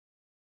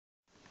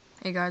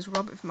Hey guys,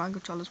 Robert from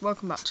Minecraft.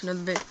 Welcome back to another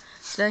video.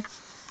 Today,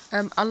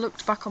 I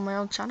looked back on my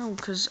old channel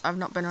because I've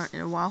not been on it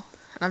in a while,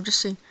 and I've just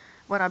seen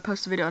when I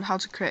posted a video on how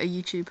to create a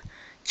YouTube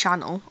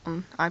channel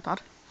on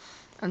iPad,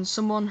 and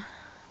someone,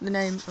 the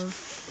name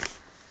of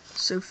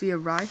Sophia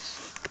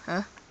Rice,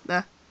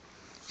 there,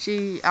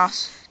 she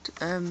asked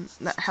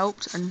that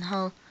helped and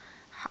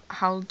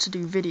how to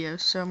do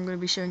videos. So I'm going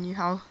to be showing you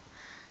how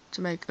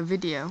to make a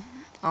video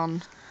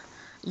on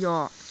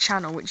your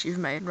channel which you've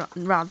made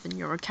rather than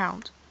your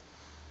account.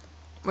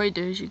 What you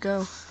do is you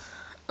go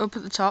up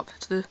at the top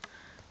to the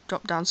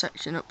drop down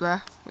section up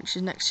there, which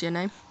is next to your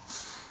name,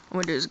 and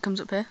what you do is it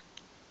comes up here.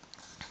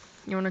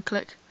 You want to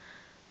click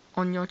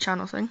on your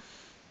channel thing.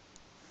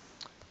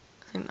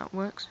 I think that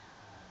works.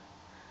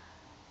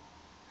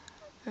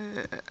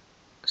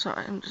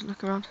 Sorry, I'm just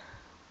looking around.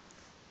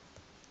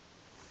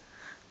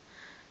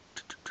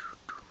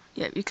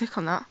 Yeah, you click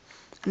on that,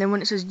 and then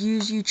when it says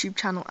use YouTube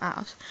channel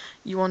as,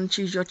 you want to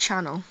choose your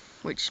channel,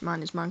 which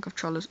mine is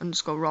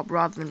Minecraft_Rob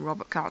rather than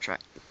Robert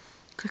Cartwright.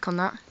 Click on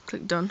that,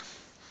 click done,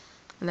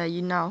 and there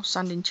you now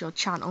stand into your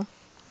channel.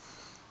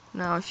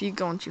 Now if you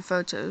go onto your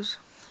photos,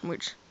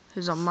 which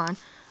is on mine,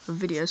 of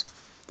videos,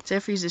 say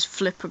if we use this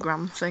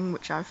flipogram thing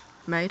which I've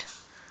made,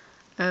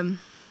 what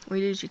you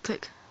do is you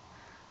click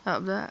that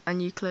up there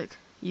and you click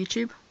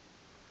YouTube,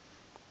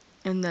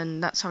 and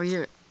then that's how you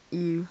do it.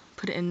 You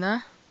put it in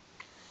there,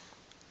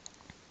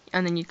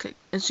 and then you click,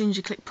 as soon as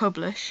you click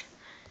publish,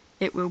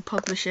 it will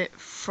publish it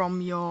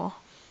from your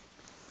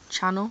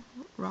channel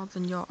rather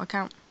than your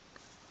account.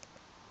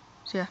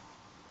 So yeah,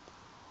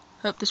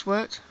 hope this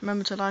worked.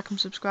 Remember to like and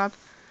subscribe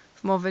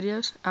for more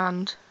videos,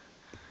 and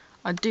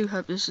I do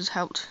hope this has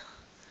helped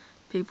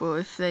people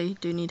if they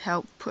do need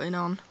help putting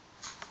on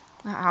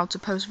how to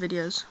post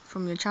videos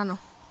from your channel.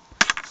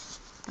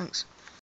 Thanks.